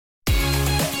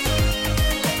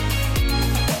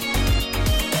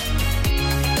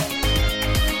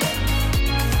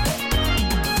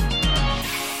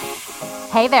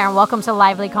Hey there, and welcome to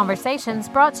Lively Conversations,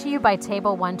 brought to you by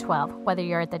Table 112. Whether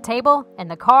you're at the table, in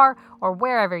the car, or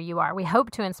wherever you are, we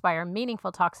hope to inspire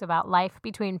meaningful talks about life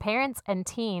between parents and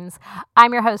teens.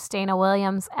 I'm your host, Dana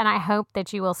Williams, and I hope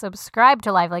that you will subscribe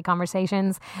to Lively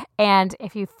Conversations. And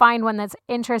if you find one that's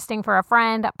interesting for a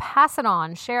friend, pass it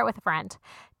on, share it with a friend.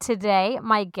 Today,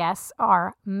 my guests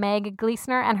are Meg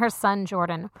Gleesner and her son,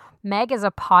 Jordan. Meg is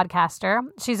a podcaster.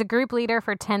 She's a group leader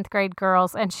for 10th grade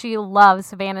girls, and she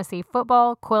loves fantasy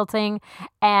football, quilting,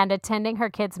 and attending her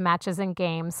kids' matches and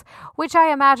games, which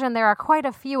I imagine there are quite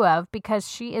a few of because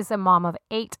she is a mom of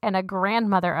 8 and a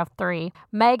grandmother of 3.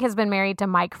 Meg has been married to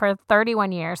Mike for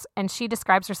 31 years, and she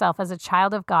describes herself as a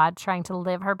child of God trying to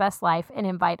live her best life and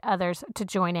invite others to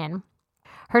join in.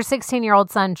 Her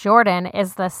 16-year-old son, Jordan,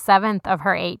 is the 7th of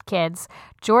her 8 kids.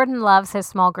 Jordan loves his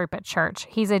small group at church.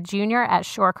 He's a junior at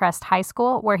Shorecrest High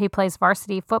School, where he plays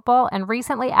varsity football and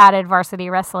recently added varsity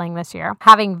wrestling this year,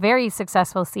 having very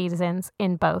successful seasons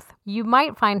in both. You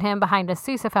might find him behind a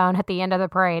sousaphone at the end of the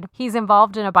parade. He's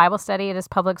involved in a Bible study at his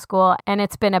public school, and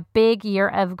it's been a big year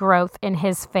of growth in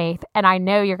his faith, and I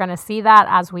know you're going to see that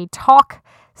as we talk.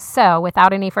 So,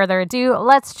 without any further ado,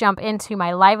 let's jump into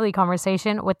my lively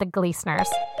conversation with the Gleesners.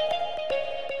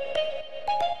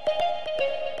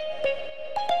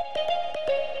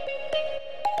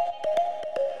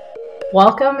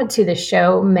 Welcome to the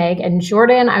show, Meg and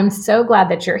Jordan. I'm so glad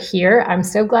that you're here. I'm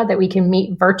so glad that we can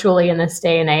meet virtually in this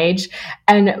day and age.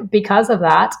 And because of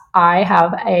that, I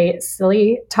have a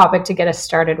silly topic to get us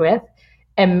started with.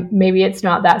 And maybe it's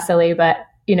not that silly, but,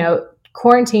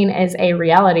 quarantine is a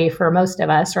reality for most of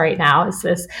us right now. It's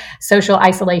this social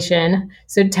isolation.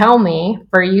 So tell me,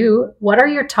 for you, what are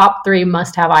your top 3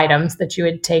 must-have items that you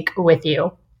would take with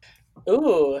you?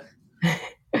 Ooh.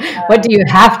 What do you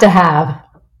have to have?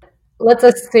 Let's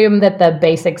assume that the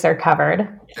basics are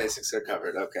covered. Basics are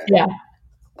covered, okay. Yeah.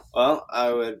 Well,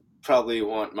 I would probably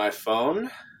want my phone,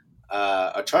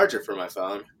 a charger for my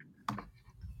phone,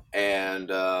 and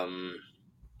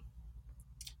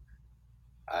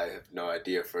I have no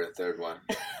idea for a third one.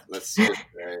 Let's just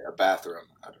say a bathroom.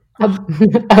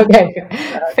 Okay,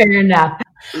 fair enough.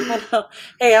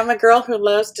 Hey, I'm a girl who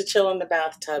loves to chill in the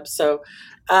bathtub, so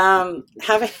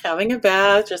having a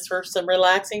bath just for some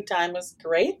relaxing time is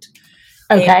great.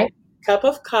 Okay. A cup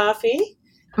of coffee,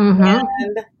 Mm-hmm.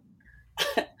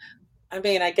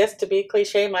 and I guess to be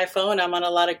cliche, my phone, I'm on a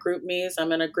lot of group me's.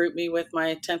 I'm in a group me with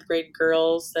my 10th grade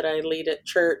girls that I lead at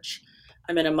church.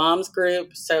 I'm in a mom's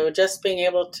group, so just being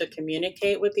able to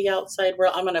communicate with the outside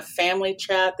world. I'm in a family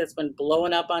chat that's been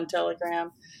blowing up on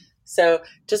Telegram. So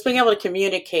just being able to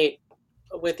communicate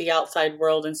with the outside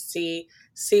world and see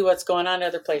what's going on in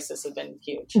other places has been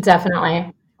huge.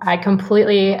 Definitely. I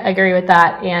completely agree with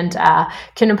that, and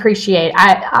can appreciate.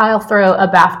 I'll throw a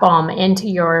bath bomb into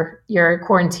your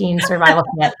quarantine survival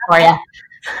kit for you.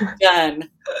 Done.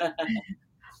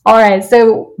 All right.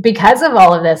 So because of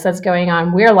all of this that's going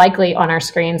on, we're likely on our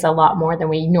screens a lot more than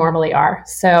we normally are.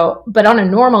 So, but on a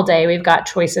normal day, we've got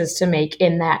choices to make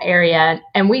in that area.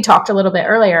 And we talked a little bit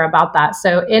earlier about that.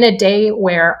 So in a day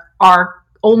where our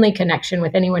only connection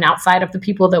with anyone outside of the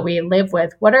people that we live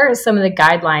with, what are some of the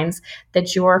guidelines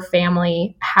that your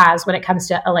family has when it comes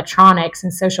to electronics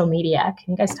and social media?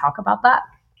 Can you guys talk about that?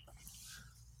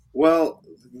 Well,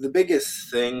 the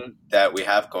biggest thing that we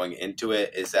have going into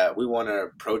it is that we want to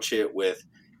approach it with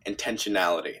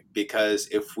intentionality, because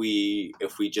if we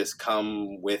just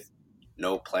come with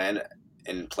no plan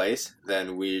in place,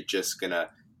 then we're just gonna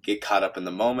get caught up in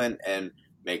the moment and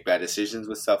make bad decisions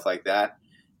with stuff like that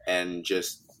and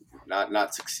just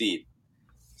not succeed.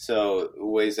 So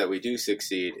ways that we do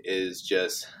succeed is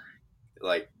just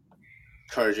like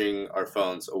charging our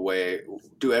phones away,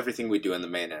 do everything we do in the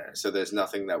main area. So there's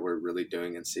nothing that we're really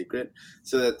doing in secret,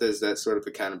 so that there's that sort of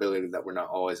accountability that we're not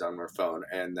always on our phone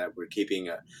and that we're keeping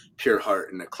a pure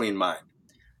heart and a clean mind.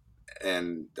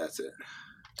 And that's it.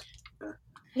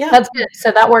 Yeah. That's good.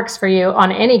 So that works for you on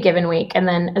any given week. And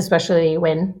then especially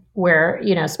when we're,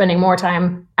 spending more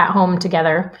time at home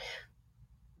together.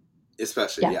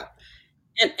 Especially, yeah.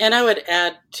 And I would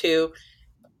add to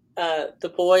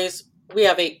the boys. We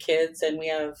have 8 kids, and we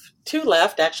have 2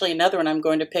 left. Actually, another one I'm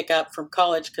going to pick up from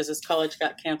college because his college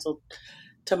got canceled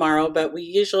tomorrow. But we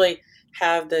usually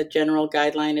have the general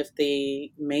guideline: if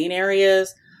the main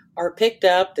areas are picked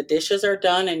up, the dishes are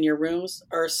done, and your rooms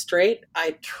are straight,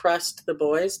 I trust the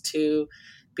boys to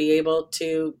be able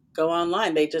to go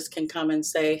online. They just can come and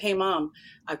say, "Hey, Mom,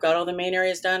 I've got all the main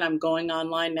areas done. I'm going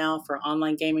online now for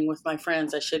online gaming with my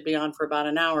friends. I should be on for about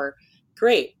an hour."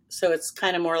 Great. So it's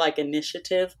kind of more like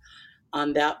initiative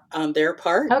on their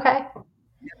part. Okay.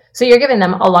 So you're giving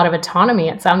them a lot of autonomy,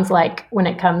 it sounds like, when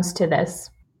it comes to this.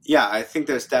 Yeah, I think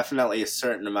there's definitely a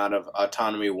certain amount of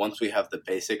autonomy once we have the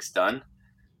basics done,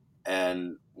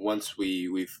 and once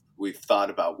we've thought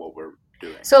about what we're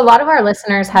doing. So a lot of our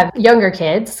listeners have younger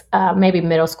kids, maybe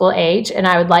middle school age, and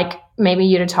I would like maybe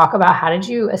you to talk about how did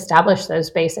you establish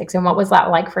those basics and what was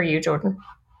that like for you, Jordan?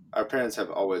 Our parents have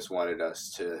always wanted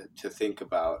us to think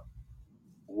about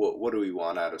what do we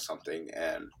want out of something,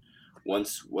 and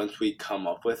once we come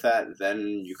up with that,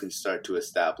 then you can start to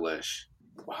establish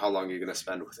how long you're going to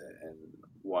spend with it and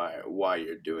why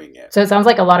you're doing it. So it sounds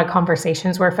like a lot of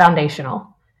conversations were foundational.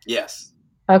 Yes.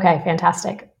 Okay,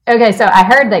 fantastic. Okay, so I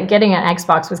heard that getting an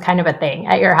Xbox was kind of a thing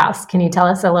at your house. Can you tell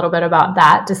us a little bit about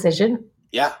that decision?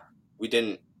 Yeah, we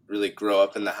didn't really grow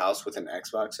up in the house with an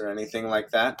Xbox or anything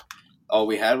like that. All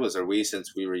we had was our Wii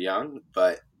since we were young,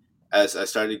 but as I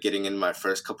started getting in my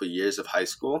first couple of years of high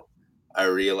school, I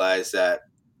realized that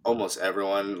almost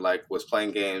everyone was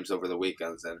playing games over the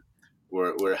weekends and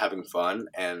we're having fun,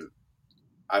 and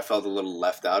I felt a little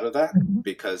left out of that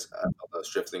because I felt I was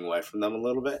drifting away from them a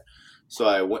little bit. So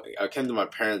I came to my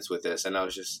parents with this, and I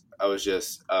was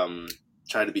just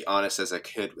trying to be honest as I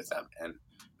could with them and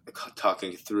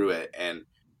talking through it, and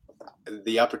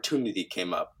the opportunity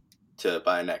came up to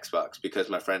buy an Xbox because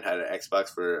my friend had an Xbox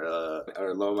for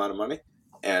a low amount of money,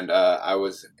 and I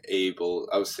was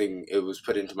thinking it was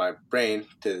put into my brain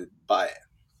to buy it.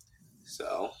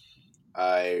 So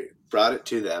I brought it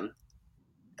to them,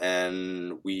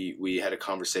 and we had a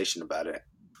conversation about it.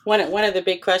 One of the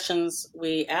big questions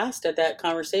we asked at that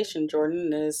conversation,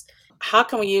 Jordan, is how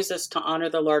can we use this to honor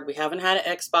the Lord? We haven't had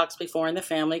an Xbox before in the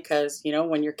family because,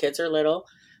 when your kids are little,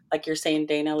 like you're saying,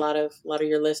 Dana, a lot of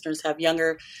your listeners have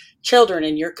younger children,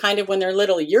 and you're kind of, when they're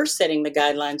little, you're setting the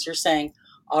guidelines. You're saying,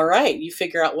 all right, you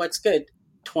figure out what's good,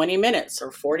 20 minutes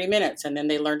or 40 minutes. And then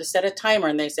they learn to set a timer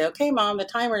and they say, okay, Mom, the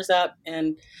timer's up.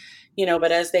 And,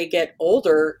 but as they get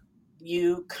older,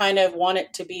 you kind of want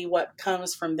it to be what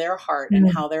comes from their heart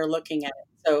and how they're looking at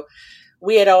it. So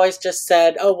we had always just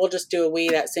said, oh, we'll just do a Wii.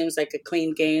 That seems like a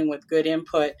clean game with good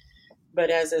input.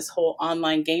 But as this whole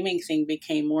online gaming thing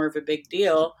became more of a big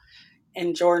deal,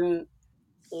 and Jordan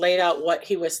laid out what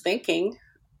he was thinking,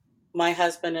 my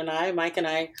husband and I, Mike and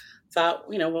I, thought,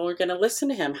 well, we're going to listen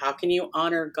to him. How can you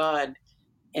honor God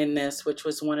in this, which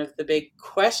was one of the big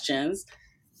questions.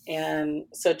 And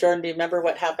so, Jordan, do you remember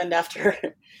what happened after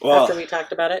we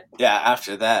talked about it? Yeah,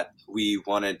 after that, we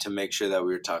wanted to make sure that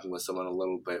we were talking with someone a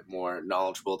little bit more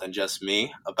knowledgeable than just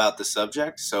me about the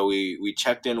subject. So we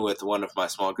checked in with one of my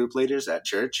small group leaders at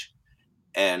church,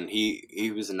 and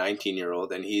he was a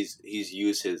 19-year-old, and he's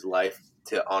used his life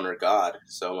to honor God.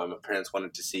 So my parents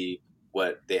wanted to see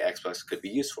what the Xbox could be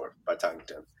used for by talking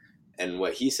to him. And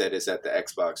what he said is that the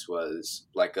Xbox was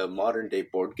like a modern-day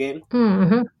board game.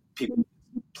 Mm-hmm. People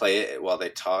play it while they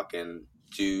talk and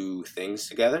do things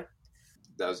together.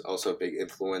 That was also a big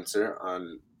influencer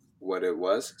on what it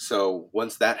was. So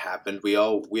once that happened, we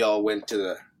all went to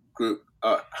the group.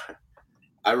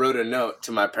 I wrote a note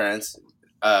to my parents,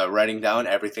 writing down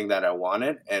everything that I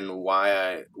wanted and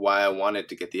why I wanted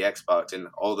to get the Xbox and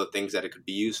all the things that it could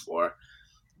be used for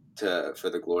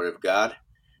the glory of God.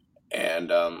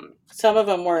 And some of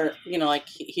them were, like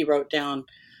he wrote down,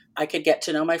 I could get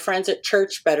to know my friends at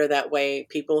church better that way.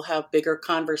 People have bigger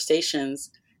conversations.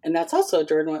 And that's also,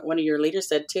 Jordan, what one of your leaders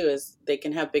said too, is they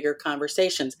can have bigger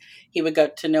conversations. He would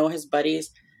get to know his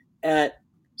buddies at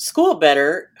school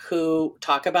better who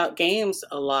talk about games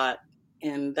a lot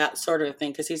and that sort of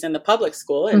thing, because he's in the public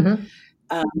school. And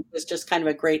it was just kind of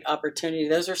a great opportunity.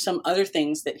 Those are some other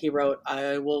things that he wrote.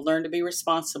 I will learn to be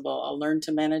responsible. I'll learn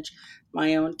to manage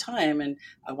my own time, and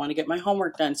I want to get my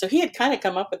homework done. So he had kind of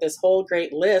come up with this whole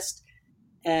great list,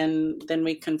 and then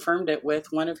we confirmed it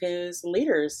with one of his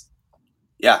leaders.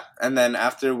 Yeah, and then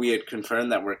after we had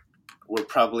confirmed that we're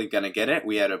probably going to get it,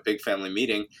 we had a big family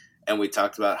meeting, and we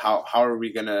talked about how are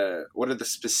we going to, what are the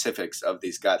specifics of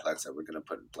these guidelines that we're going to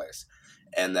put in place.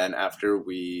 And then after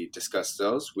we discussed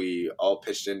those, we all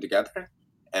pitched in together,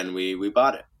 and we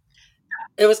bought it.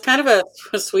 It was kind of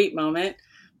a sweet moment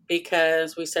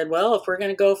because we said, well, if we're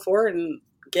going to go forward and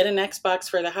get an Xbox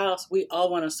for the house, we all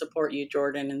want to support you,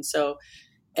 Jordan. And so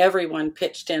everyone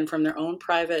pitched in from their own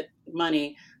private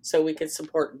money so we could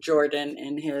support Jordan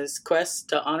in his quest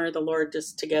to honor the Lord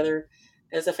just together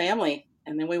as a family.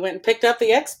 And then we went and picked up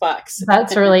the Xbox.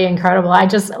 That's really incredible. I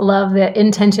just love the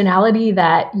intentionality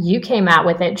that you came out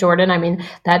with it, Jordan. I mean,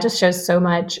 that just shows so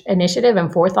much initiative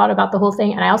and forethought about the whole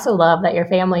thing. And I also love that your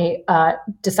family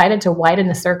decided to widen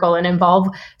the circle and involve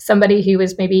somebody who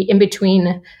was maybe in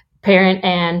between parent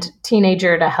and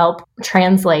teenager to help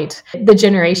translate the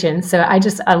generation. So I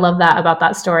love that about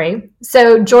that story.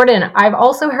 So Jordan, I've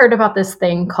also heard about this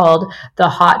thing called the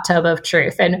hot tub of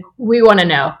truth. And we want to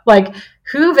know, like,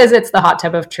 who visits the hot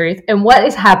tub of truth and what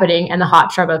is happening in the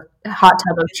hot tub of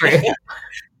truth?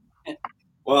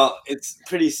 Well, it's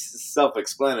pretty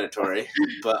self-explanatory,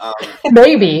 but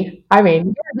Maybe. I mean,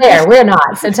 you're there, we're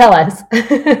not. So tell us.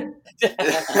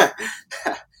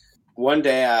 one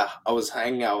day I was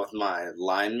hanging out with my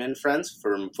lineman friends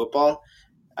from football.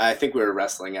 I think we were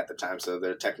wrestling at the time, so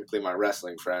they're technically my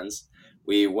wrestling friends.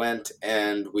 We went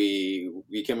and we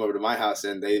came over to my house,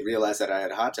 and they realized that I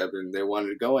had a hot tub and they wanted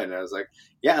to go in. And I was like,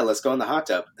 yeah, let's go in the hot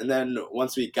tub. And then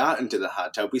once we got into the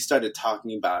hot tub, we started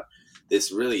talking about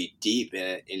this really deep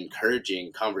and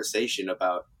encouraging conversation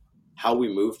about how we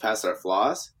move past our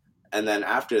flaws. And then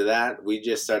after that, we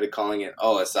just started calling it,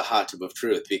 oh, it's the hot tub of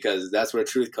truth, because that's where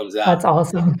truth comes out. That's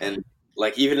awesome. And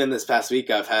like, even in this past week,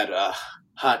 I've had a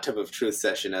hot tub of truth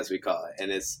session, as we call it.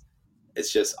 And it's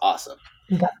just awesome.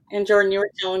 And Jordan, you were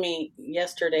telling me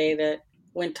yesterday that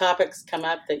when topics come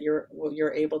up that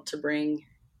you're able to bring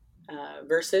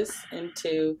verses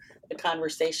into the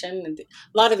conversation. And a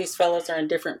lot of these fellows are in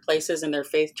different places in their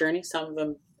faith journey. Some of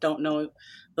them don't know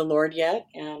the Lord yet.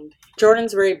 And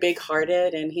Jordan's very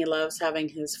big-hearted, and he loves having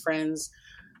his friends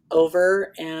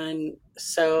over. And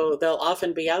so they'll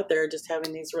often be out there just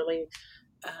having these really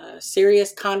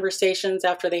serious conversations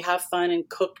after they have fun and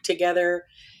cook together.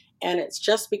 And it's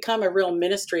just become a real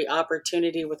ministry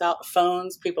opportunity without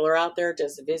phones. People are out there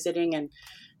just visiting and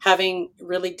having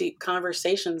really deep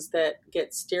conversations that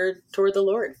get steered toward the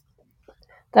Lord.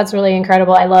 That's really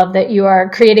incredible. I love that you are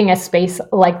creating a space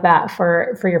like that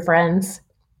for your friends.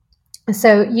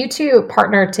 So you two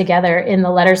partnered together in the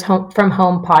Letters from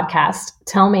Home podcast.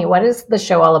 Tell me, what is the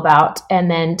show all about? And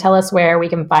then tell us where we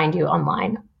can find you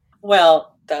online.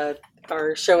 Well,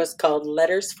 our show is called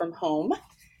Letters from Home.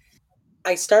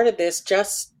 I started this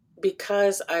just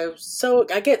because I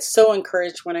get so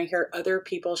encouraged when I hear other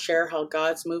people share how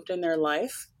God's moved in their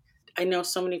life. I know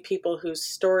so many people whose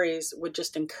stories would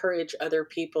just encourage other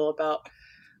people about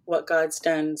what God's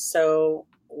done. So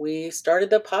we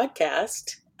started the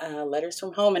podcast, Letters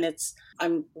from Home, and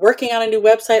I'm working on a new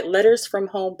website,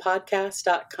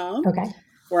 lettersfromhomepodcast.com. Okay.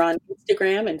 We're on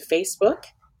Instagram and Facebook,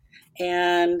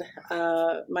 and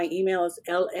my email is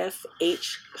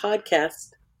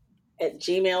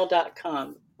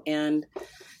lfhpodcast@gmail.com. And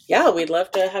yeah, we'd love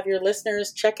to have your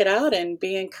listeners check it out and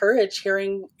be encouraged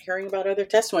hearing about other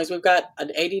testimonies. We've got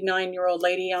an 89-year-old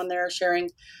lady on there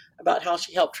sharing about how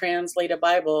she helped translate a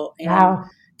Bible. And wow.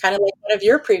 Kind of like one of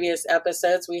your previous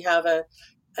episodes, we have a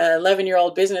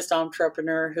 11-year-old business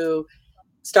entrepreneur who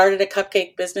started a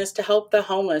cupcake business to help the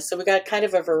homeless. So we got kind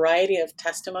of a variety of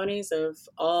testimonies of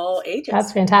all ages.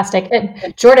 That's fantastic.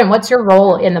 And Jordan, what's your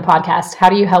role in the podcast? How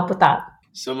do you help with that?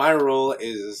 So my role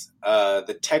is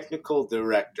the technical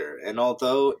director. And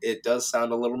although it does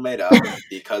sound a little made up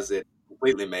because it's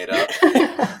completely made up,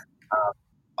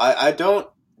 I don't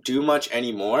do much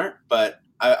anymore, but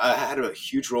I had a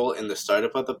huge role in the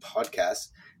startup of the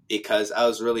podcast because I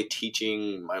was really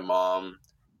teaching my mom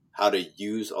how to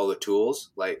use all the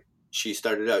tools. Like, she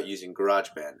started out using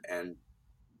GarageBand, and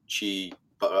she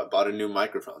bought a new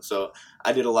microphone. So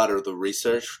I did a lot of the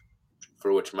research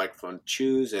for which microphone to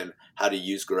choose and how to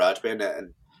use GarageBand,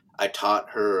 and I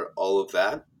taught her all of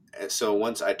that. And so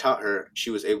once I taught her, she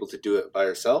was able to do it by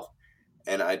herself,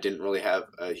 and I didn't really have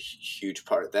a huge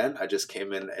part then. I just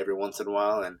came in every once in a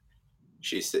while, and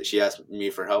she asked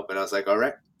me for help, and I was like, all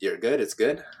right, you're good, it's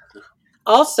good.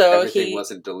 Also, everything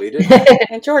wasn't deleted.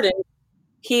 And Jordan,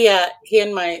 he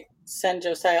and my son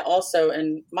Josiah also,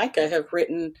 and Micah, have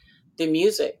written the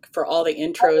music for all the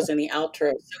intros and the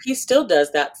outros. So he still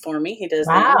does that for me. He does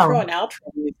the intro and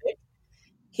outro music.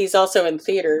 He's also in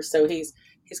theater, so he's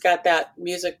got that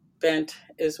music bent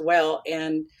as well.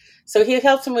 And so he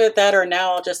helps me with that. Or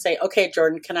now I'll just say, okay,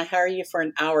 Jordan, can I hire you for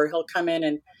an hour? He'll come in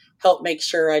and help make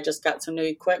sure I just got some new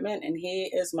equipment. And he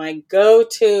is my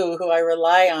go-to, who I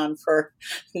rely on for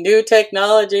new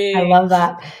technology. I love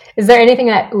that. Is there anything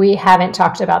that we haven't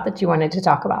talked about that you wanted to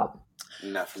talk about?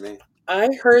 Not for me. I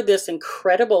heard this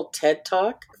incredible TED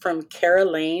Talk from Kara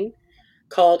Lane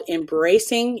called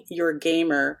Embracing Your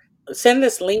Gamer. Send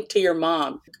this link to your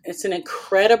mom. It's an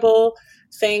incredible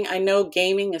thing. I know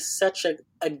gaming is such a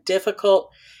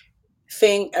difficult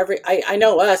thing. I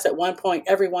know us at one point,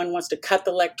 everyone wants to cut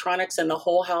the electronics in the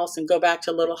whole house and go back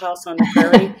to Little House on the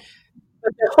Prairie.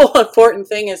 But the whole important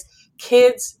thing is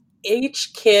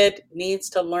each kid needs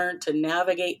to learn to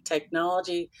navigate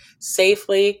technology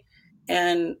safely.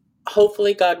 And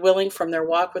hopefully, God willing, from their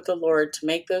walk with the Lord to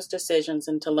make those decisions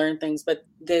and to learn things. But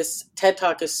this TED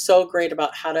Talk is so great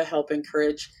about how to help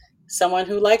encourage someone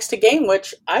who likes to game,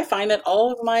 which I find that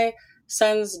all of my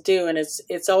sons do. And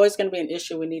it's always going to be an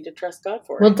issue. We need to trust God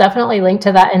for. We'll definitely link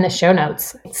to that in the show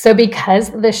notes. So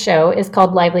because the show is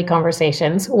called Lively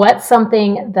Conversations, what's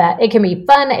something that it can be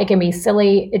fun, it can be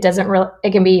silly, it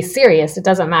can be serious, it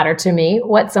doesn't matter to me.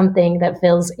 What's something that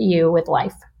fills you with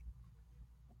life?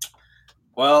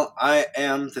 Well, I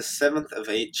am the 7th of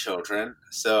 8 children,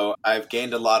 so I've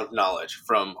gained a lot of knowledge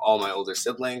from all my older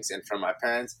siblings and from my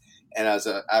parents. And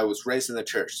I was raised in the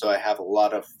church, so I have a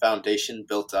lot of foundation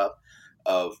built up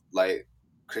of like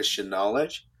Christian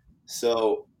knowledge.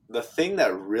 So the thing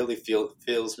that really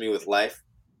fills me with life,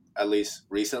 at least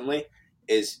recently,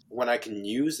 is when I can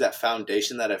use that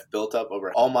foundation that I've built up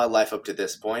over all my life up to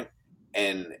this point,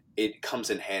 and it comes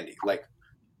in handy. Like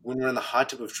when we're in the hot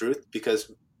tub of truth,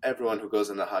 because everyone who goes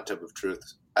in the hot tub of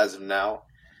truth as of now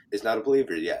is not a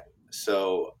believer yet.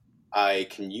 So I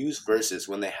can use verses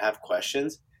when they have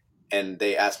questions and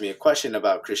they ask me a question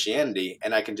about Christianity,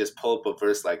 and I can just pull up a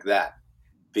verse like that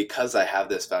because I have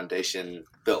this foundation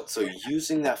built. So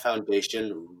using that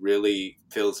foundation really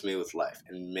fills me with life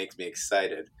and makes me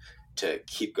excited to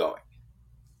keep going.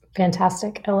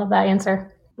 Fantastic. I love that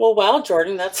answer. Well, wow,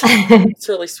 Jordan, that's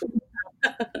really sweet.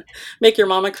 Make your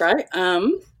mama cry.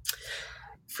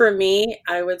 For me,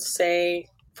 I would say,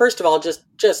 first of all, just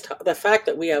the fact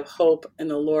that we have hope in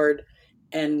the Lord,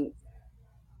 and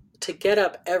to get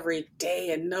up every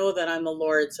day and know that I'm the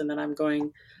Lord's and that I'm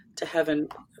going to heaven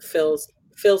fills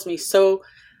me so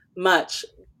much.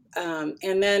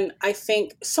 And then I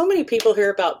think so many people hear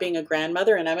about being a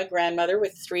grandmother, and I'm a grandmother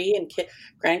with 3 and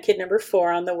grandkid number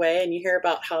 4 on the way. And you hear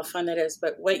about how fun it is.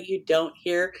 But what you don't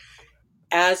hear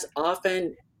as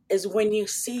often is when you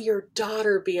see your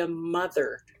daughter be a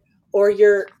mother, or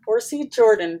see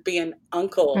Jordan be an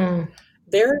uncle.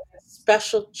 There is a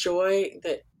special joy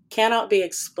that cannot be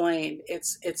explained.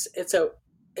 It's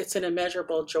an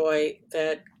immeasurable joy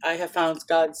that I have found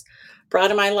God's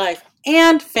brought in my life.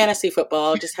 And fantasy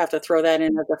football, I'll just have to throw that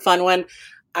in as a fun one.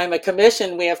 I'm a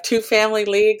commission. We have 2 family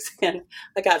leagues, and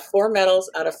I got 4 medals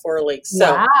out of 4 leagues.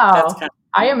 So wow. That's kind of,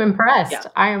 I am impressed. Yeah.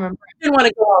 I am impressed. I didn't want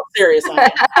to go all serious on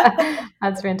it.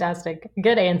 That's fantastic.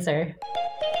 Good answer.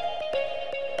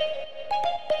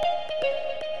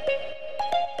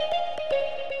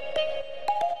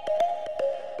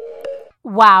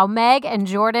 Wow, Meg and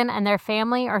Jordan and their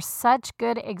family are such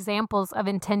good examples of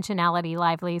intentionality,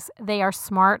 Livelies. They are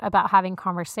smart about having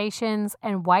conversations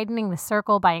and widening the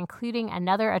circle by including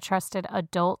a trusted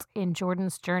adult in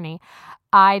Jordan's journey.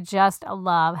 I just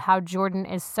love how Jordan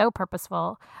is so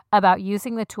purposeful about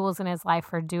using the tools in his life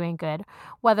for doing good.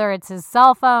 Whether it's his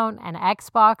cell phone, an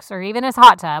Xbox, or even his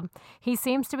hot tub, he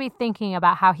seems to be thinking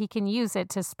about how he can use it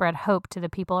to spread hope to the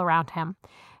people around him.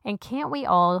 And can't we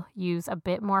all use a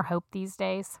bit more hope these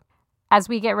days? As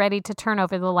we get ready to turn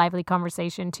over the lively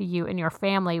conversation to you and your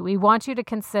family, we want you to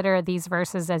consider these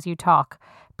verses as you talk.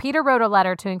 Peter wrote a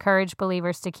letter to encourage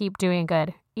believers to keep doing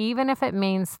good, even if it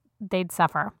means they'd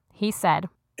suffer. He said,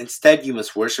 "Instead, you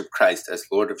must worship Christ as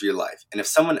Lord of your life. And if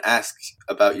someone asks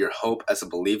about your hope as a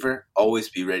believer, always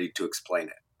be ready to explain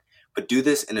it. But do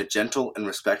this in a gentle and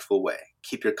respectful way.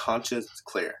 Keep your conscience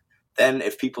clear. Then,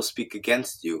 if people speak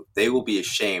against you, they will be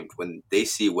ashamed when they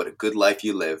see what a good life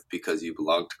you live because you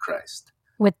belong to Christ."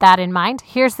 With that in mind,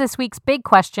 here's this week's big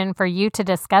question for you to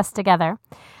discuss together.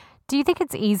 Do you think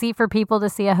it's easy for people to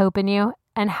see a hope in you?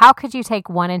 And how could you take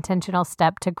one intentional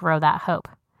step to grow that hope?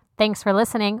 Thanks for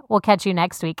listening. We'll catch you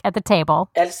next week at the table.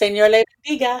 El Señor le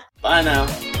bendiga. Bye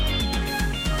now.